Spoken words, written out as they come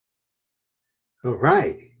All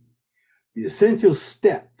right. The essential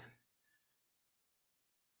step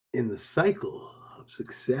in the cycle of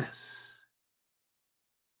success.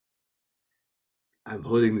 I'm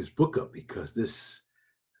holding this book up because this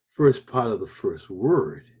first part of the first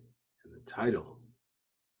word in the title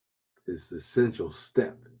is the essential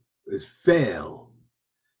step, is fail.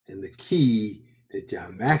 And the key that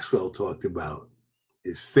John Maxwell talked about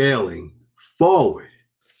is failing forward.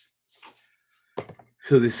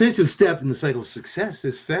 So the essential step in the cycle of success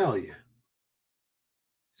is failure.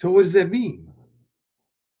 So what does that mean?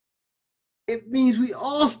 It means we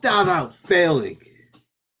all start out failing.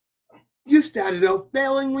 You started out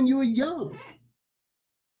failing when you were young.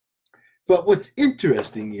 But what's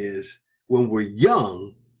interesting is when we're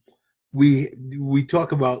young, we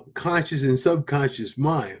talk about conscious and subconscious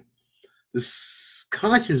mind. The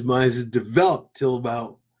conscious mind is developed till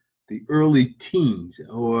about the early teens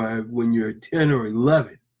or when you're 10 or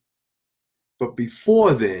 11. But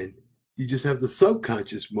before then, you just have the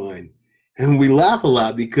subconscious mind. And we laugh a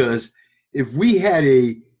lot because if we had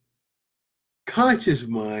a conscious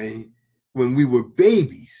mind when we were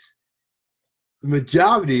babies, the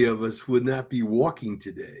majority of us would not be walking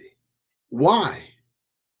today. Why?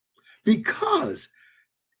 Because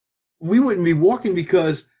we wouldn't be walking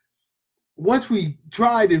because once we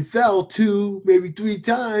tried and fell 2, maybe 3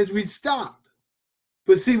 times, we'd stop.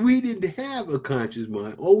 But see, we didn't have a conscious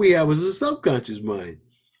mind. All we had was a subconscious mind.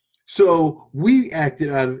 So we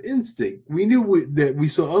acted out of instinct. We knew that we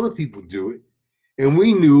saw other people do it, and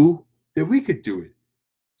we knew that we could do it.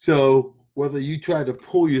 So whether you tried to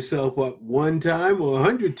pull yourself up 1 time or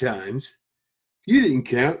 100 times, you didn't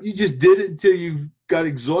count. You just did it until you got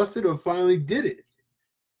exhausted or finally did it.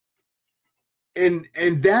 And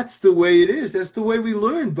that's the way it is. That's the way we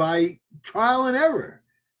learn, by trial and error.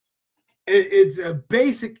 It's a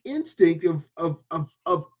basic instinct of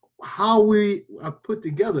how we are put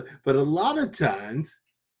together. But a lot of times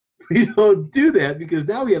we don't do that because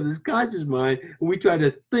now we have this conscious mind and we try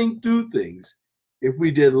to think through things. If we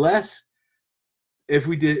did less, if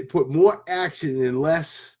we did put more action and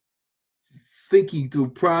less thinking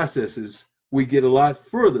through processes, we get a lot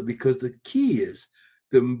further, because the key is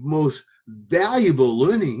the most valuable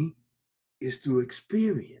learning is through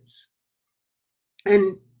experience.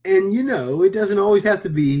 And you know, it doesn't always have to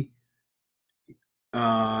be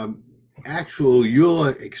actual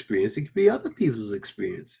your experience. It could be other people's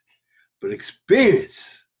experience. But experience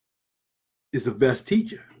is the best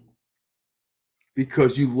teacher,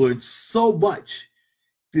 because you learn so much.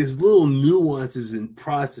 There's little nuances and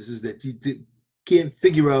processes that you can't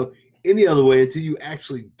figure out any other way until you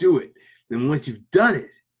actually do it. And once you've done it,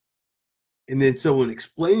 and then someone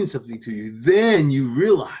explains something to you, then you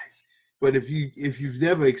realize. But if you've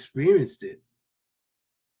never experienced it,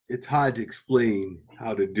 it's hard to explain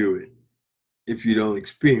how to do it if you don't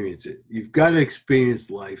experience it. You've got to experience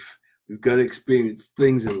life. You've got to experience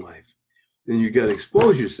things in life. Then you've got to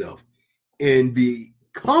expose yourself and be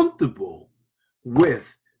comfortable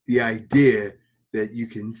with the idea that you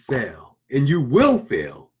can fail. And you will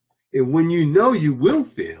fail. And when you know you will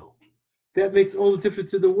fail, that makes all the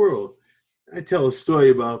difference in the world. I tell a story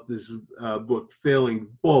about this book, Failing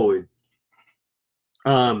Forward.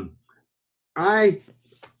 As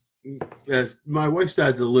my wife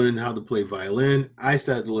started to learn how to play violin, I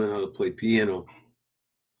started to learn how to play piano.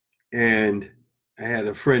 And I had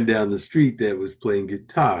a friend down the street that was playing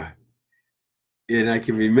guitar. And I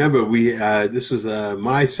can remember this was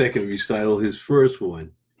my second recital, his first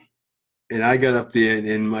one. And I got up there,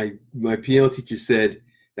 and my piano teacher said,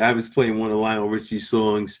 I was playing one of Lionel Richie's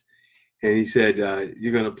songs, and he said,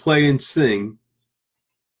 you're going to play and sing.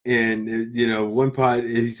 And, you know, one part,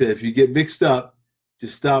 he said, if you get mixed up,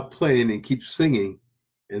 just stop playing and keep singing,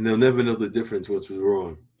 and they'll never know the difference what was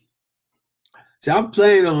wrong. So I'm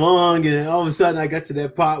playing along, and all of a sudden I got to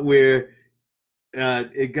that part where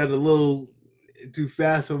it got a little too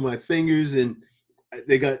fast for my fingers, and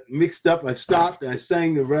they got mixed up. I stopped, and I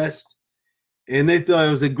sang the rest, and they thought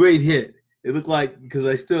it was a great hit. It looked like, because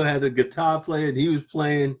I still had the guitar player, and he was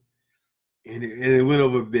playing, and it went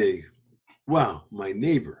over big. Wow, my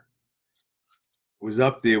neighbor was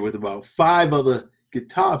up there with about 5 other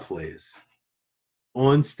guitar players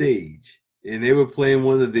on stage, and they were playing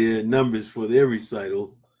one of their numbers for their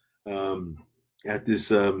recital at this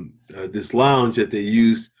lounge that they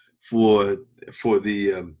used for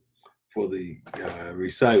the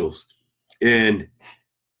recitals. And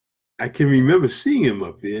I can remember seeing him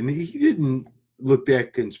up there, and he didn't look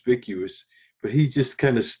that conspicuous, but he just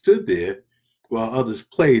kind of stood there while others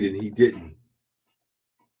played, and he didn't.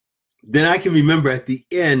 Then I can remember at the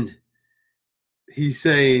end, he's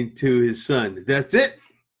saying to his son, "That's it.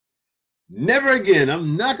 never again.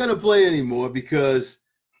 I'm not going to play anymore because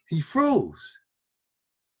he froze.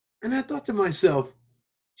 And I thought to myself,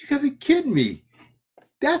 you got to be kidding me.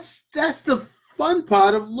 That's the fun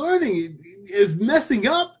part of learning is messing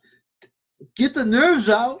up, get the nerves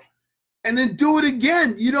out, and then do it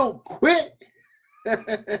again. You don't quit.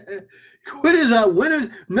 Quitters are winners.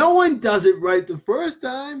 No one does it right the first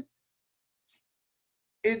time.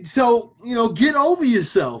 So, get over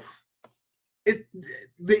yourself.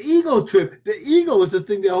 The ego trip. The ego is the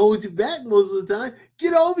thing that holds you back most of the time.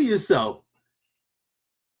 Get over yourself.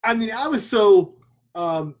 I mean, I was so,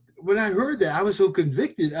 when I heard that, I was so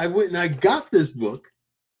convicted. I went and I got this book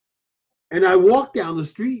and I walked down the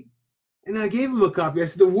street and I gave him a copy. I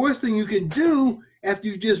said, the worst thing you can do after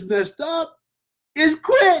you just messed up is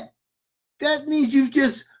quit. That means you've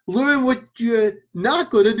just learned what you're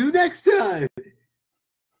not going to do next time.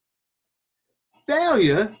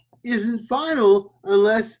 Failure isn't final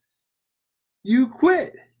unless you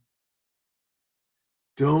quit.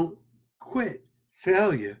 Don't quit.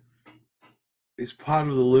 Failure is part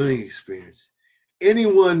of the learning experience.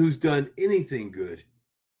 Anyone who's done anything good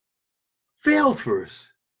failed first.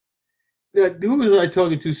 Who was I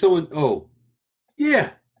talking to? Someone,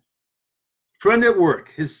 friend at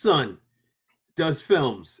work, his son does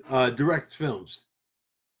films, directs films.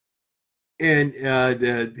 And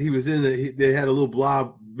he was they had a little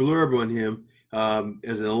blurb on him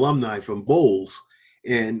as an alumni from Bowles.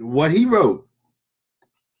 And what he wrote,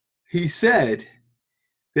 he said,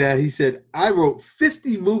 I wrote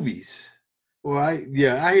 50 movies, I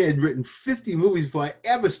had written 50 movies before I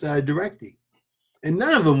ever started directing. And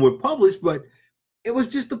none of them were published, but it was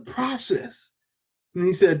just a process. And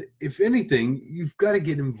he said, if anything, you've got to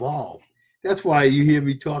get involved. That's why you hear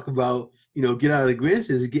me talk about, get out of the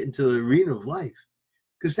grandstands and get into the arena of life,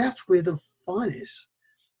 because that's where the fun is.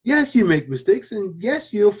 Yes, you make mistakes, and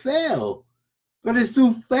yes, you'll fail, but it's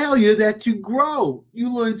through failure that you grow.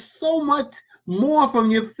 You learn so much more from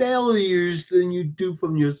your failures than you do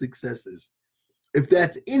from your successes. If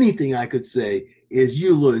that's anything I could say, is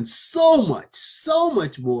you learn so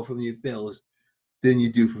much more from your failures than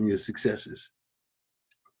you do from your successes.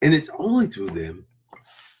 And it's only through them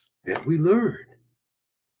that we learn.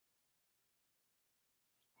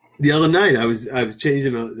 The other night, I was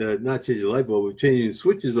changing, not changing the light bulb, but changing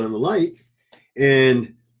switches on the light.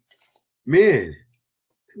 And man, it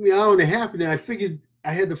took me an hour and a half, and I figured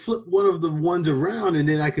I had to flip one of the ones around, and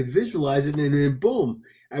then I could visualize it, and then boom,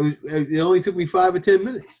 it only took me 5 or 10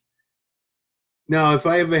 minutes. Now, if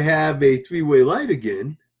I ever have a three-way light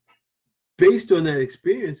again, based on that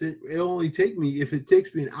experience, it'll only take me, if it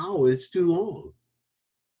takes me an hour, it's too long.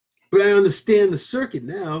 But I understand the circuit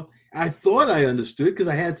now. I thought I understood because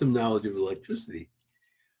I had some knowledge of electricity.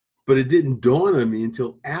 But it didn't dawn on me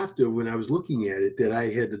until after, when I was looking at it, that I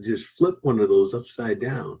had to just flip one of those upside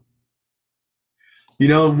down.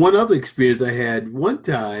 One other experience I had one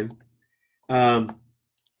time, I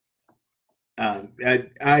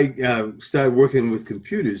started working with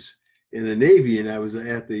computers in the Navy, and I was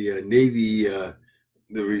at the Navy, the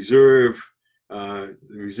Reserve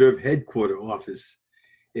headquarter office,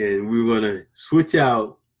 and we were going to switch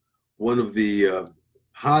out one of the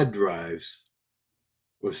hard drives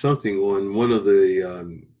or something on one of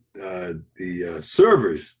the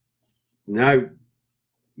servers. And I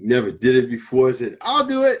never did it before. I said, I'll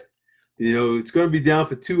do it. It's going to be down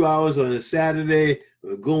for 2 hours on a Saturday.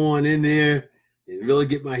 I'll go on in there and really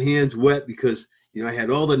get my hands wet, because I had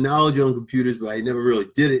all the knowledge on computers, but I never really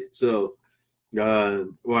did it. So, or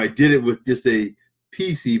I did it with just a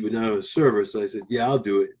PC, but not on a server. So I said, yeah, I'll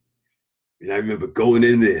do it. And I remember going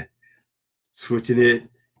in there, switching it,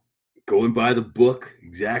 going by the book,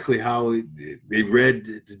 exactly how they read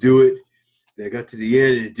to do it. And I got to the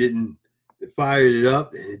end, and it didn't. They fired it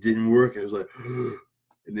up, and it didn't work. And I was like, and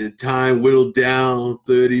then time whittled down,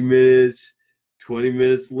 30 minutes, 20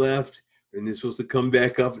 minutes left, and they're supposed to come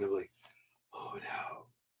back up. And I'm like, oh no.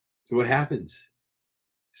 So what happens?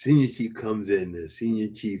 Senior chief comes in, the senior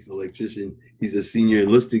chief electrician. He's a senior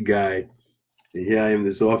enlisted guy. And here I am,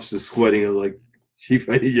 this officer sweating. I'm like, Chief,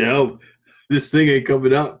 I need your help. This thing ain't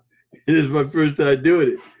coming up. This is my first time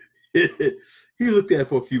doing it. He looked at it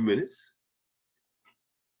for a few minutes.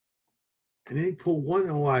 And then he pulled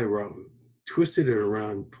one wire out, twisted it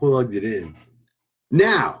around, plugged it in.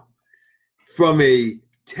 Now, from a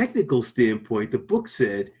technical standpoint, the book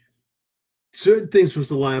said certain things supposed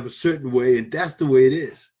to line up a certain way, and that's the way it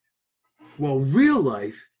is. Well, real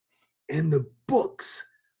life and the books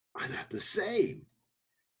are not the same.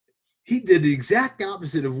 He did the exact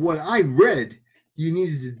opposite of what I read you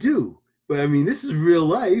needed to do. But I mean, this is real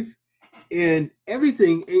life, and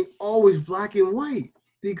everything ain't always black and white.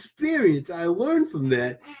 the experience I learned from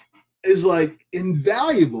that is like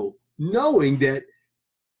invaluable, knowing that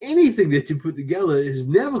anything that you put together is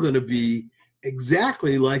never going to be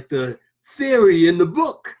exactly like the theory in the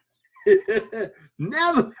book.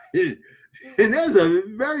 Never. And that's a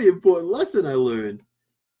very important lesson I learned.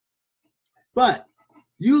 But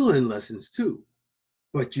you learn lessons too.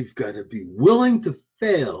 But you've got to be willing to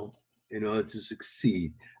fail in order to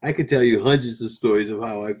succeed. I could tell you hundreds of stories of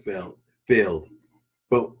how I failed.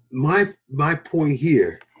 But my point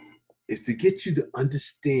here is to get you to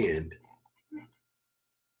understand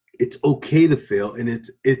it's okay to fail, and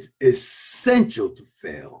it's essential to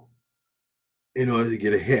fail in order to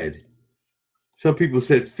get ahead. Some people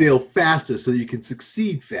said fail faster so you can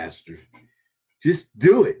succeed faster. Just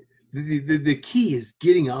do it. The key is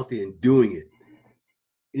getting out there and doing it.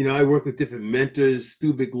 You know, I work with different mentors.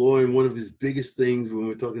 Stu McLaurin, one of his biggest things when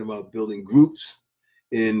we're talking about building groups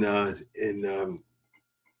in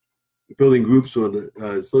building groups on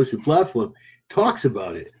the social platform, talks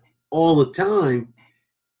about it all the time,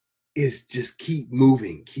 is just keep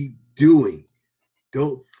moving, keep doing.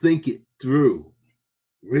 Don't think it through.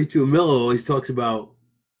 Rachel Miller always talks about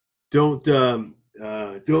don't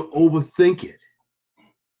overthink it.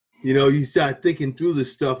 You know, you start thinking through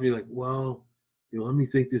this stuff and you're like, well, you know, let me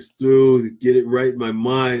think this through to get it right in my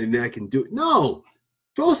mind and then I can do it. No,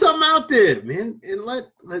 throw something out there, man, and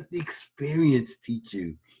let the experience teach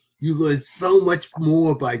you. You learn so much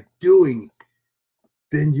more by doing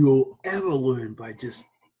than you'll ever learn by just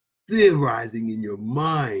theorizing in your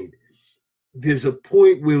mind. There's a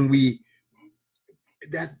point when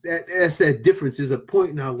that's that difference. There's a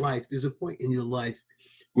point in our life. There's a point in your life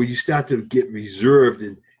where you start to get reserved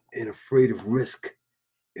and afraid of risk.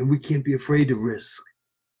 And we can't be afraid to risk.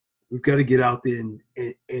 We've got to get out there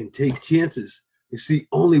and take chances. It's the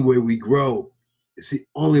only way we grow. It's the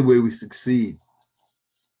only way we succeed.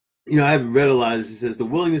 You know, I haven't read a lot. It says the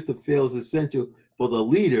willingness to fail is essential for the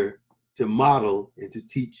leader to model and to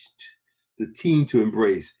teach the team to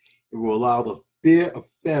embrace. It will allow the fear of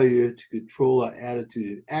failure to control our attitude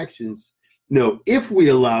and actions. No, if we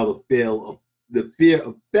allow the fear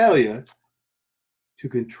of failure to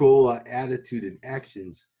control our attitude and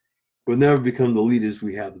actions, we'll never become the leaders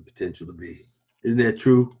we have the potential to be. Isn't that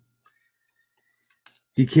true?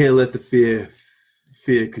 You can't let the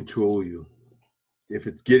fear control you. If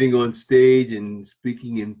it's getting on stage and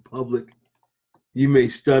speaking in public, you may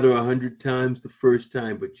stutter 100 times the first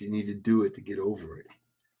time, but you need to do it to get over it.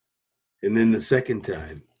 And then the second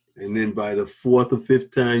time. And then by the fourth or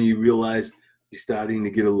fifth time, you realize you're starting to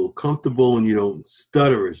get a little comfortable and you don't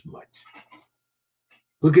stutter as much.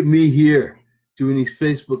 Look at me here doing these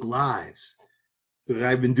Facebook Lives.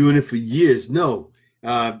 I've been doing it for years. No,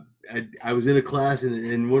 I was in a class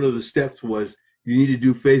and one of the steps was you need to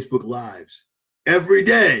do Facebook Lives every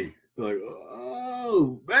day. Like,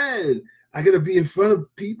 oh, man, I got to be in front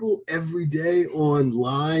of people every day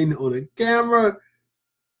online on a camera.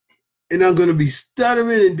 And I'm going to be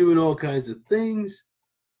stuttering and doing all kinds of things.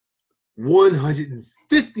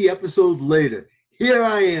 150 episodes later, here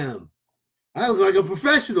I am. I look like a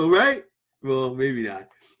professional, right? Well, maybe not.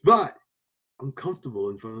 But I'm comfortable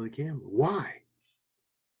in front of the camera. Why?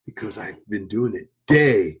 Because I've been doing it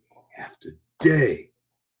day after day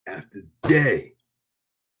after day.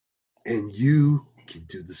 And you can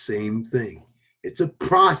do the same thing. It's a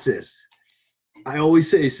process. I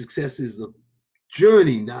always say success is the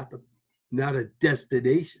journey, not a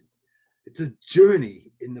destination. It's a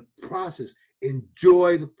journey in the process.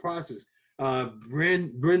 Enjoy the process.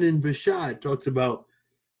 Brendan Bashad talks about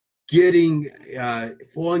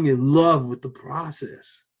falling in love with the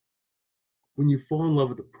process. When you fall in love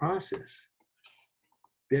with the process,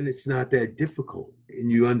 then it's not that difficult and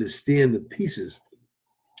you understand the pieces.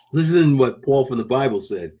 Listen to what Paul from the Bible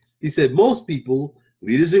said. He said, most people,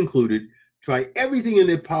 leaders included, try everything in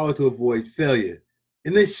their power to avoid failure.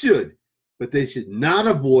 And they should, but they should not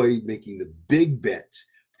avoid making the big bets,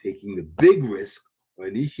 taking the big risk, or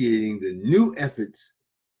initiating the new efforts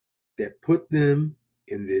that put them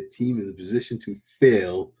and their team in the position to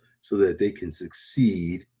fail so that they can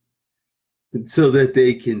succeed and so that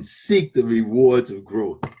they can seek the rewards of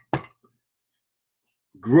growth.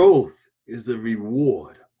 Growth is the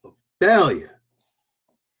reward of failure.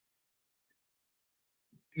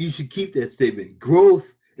 You should keep that statement.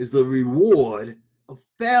 Growth is the reward of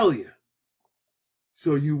failure.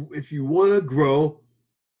 So if you want to grow,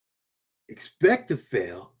 expect to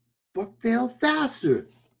fail, but fail faster.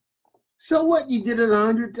 So what? You did it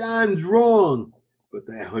 100 times wrong, but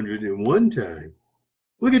that 101 time.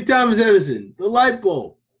 Look at Thomas Edison, the light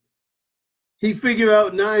bulb. He figured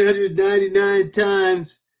out 999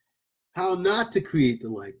 times how not to create the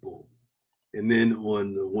light bulb. And then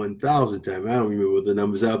on the 1,000 time, I don't remember what the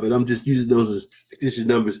numbers are, but I'm just using those as fictitious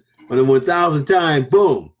numbers. On the 1,000 time,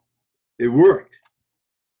 boom, it worked.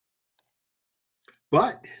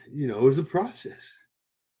 But, you know, it was a process.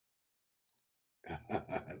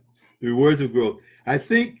 The rewards of growth. I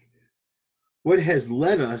think what has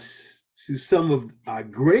led us to some of our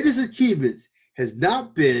greatest achievements has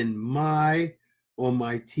not been my or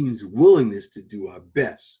my team's willingness to do our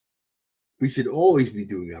best. We should always be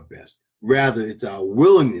doing our best. Rather, it's our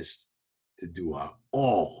willingness to do our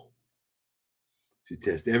all, to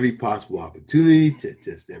test every possible opportunity, to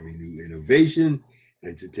test every new innovation,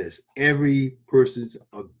 and to test every person's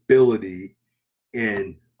ability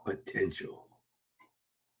and potential.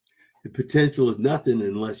 The potential is nothing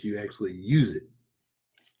unless you actually use it.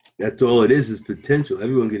 That's all it is potential.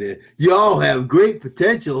 Everyone can have. You all have great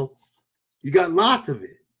potential. You got lots of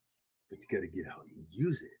it, but you got to get out and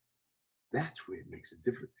use it. That's where it makes a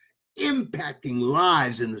difference. Impacting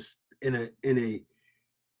lives in a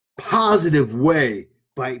positive way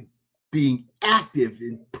by being active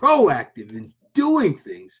and proactive and doing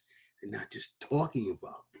things and not just talking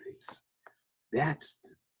about things. That's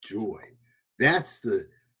the joy. That's the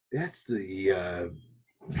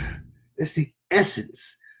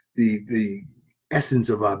essence. The essence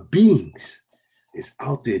of our beings is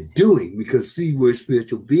out there doing, because see, we're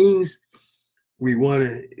spiritual beings. We want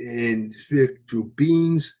to, and spiritual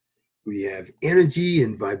beings, we have energy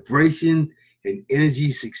and vibration, and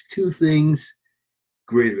energy seeks two things: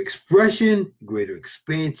 greater expression, greater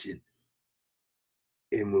expansion.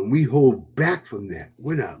 And when we hold back from that,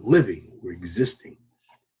 we're not living, we're existing.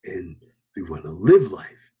 And we want to live life.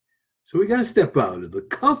 So we got to step out of the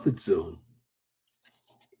comfort zone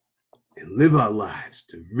and live our lives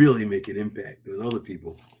to really make an impact on other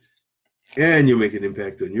people. And you'll make an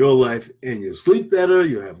impact on your life, and you'll sleep better,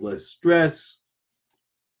 you'll have less stress,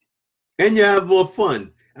 and you have more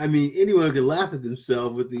fun. I mean, anyone can laugh at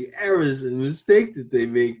themselves with the errors and mistakes that they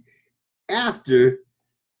make. After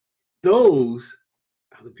those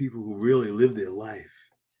are the people who really live their life.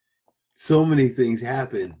 So many things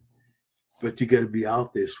happen, but you got to be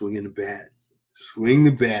out there swinging the bat. Swing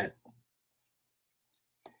the bat.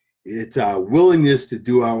 It's our willingness to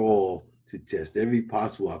do our all, to test every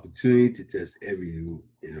possible opportunity, to test every new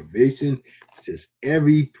innovation, to test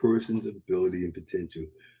every person's ability and potential.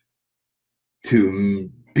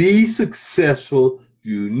 To be successful,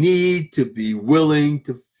 you need to be willing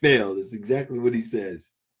to fail. That's exactly what he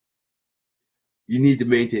says. You need to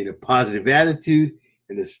maintain a positive attitude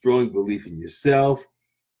and a strong belief in yourself,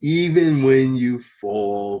 even when you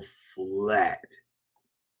fall flat.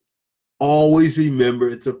 Always remember,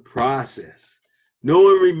 it's a process. No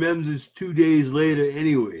one remembers 2 days later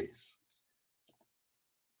anyways.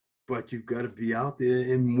 But you've got to be out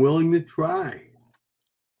there and willing to try.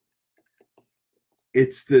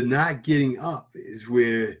 It's the not getting up is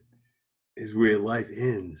where life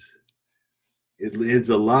ends. It ends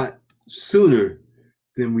a lot sooner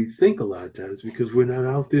than we think a lot of times, because we're not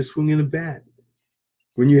out there swinging a bat.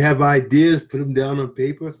 When you have ideas, put them down on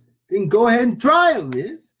paper, then go ahead and try them,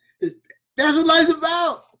 man. That's what life's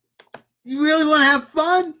about. You really want to have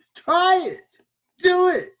fun? Try it. Do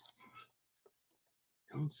it.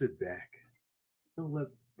 Don't sit back. Don't let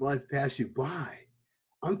life pass you by.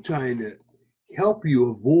 I'm trying to help you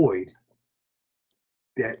avoid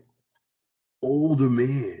that older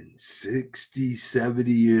man, 60,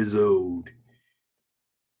 70 years old,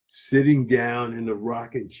 sitting down in the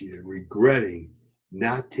rocking chair, regretting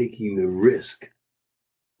not taking the risk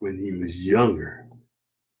when he was younger,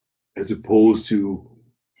 as opposed to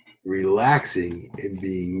relaxing and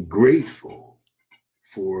being grateful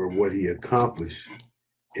for what he accomplished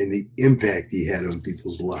and the impact he had on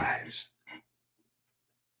people's lives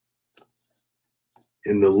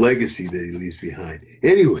and the legacy that he leaves behind.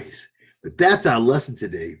 Anyways, but that's our lesson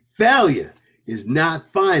today. Failure is not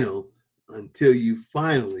final until you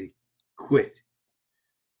finally quit.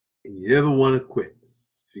 And you never want to quit.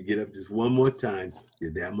 If you get up just one more time,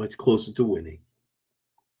 you're that much closer to winning.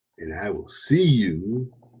 And I will see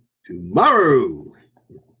you tomorrow.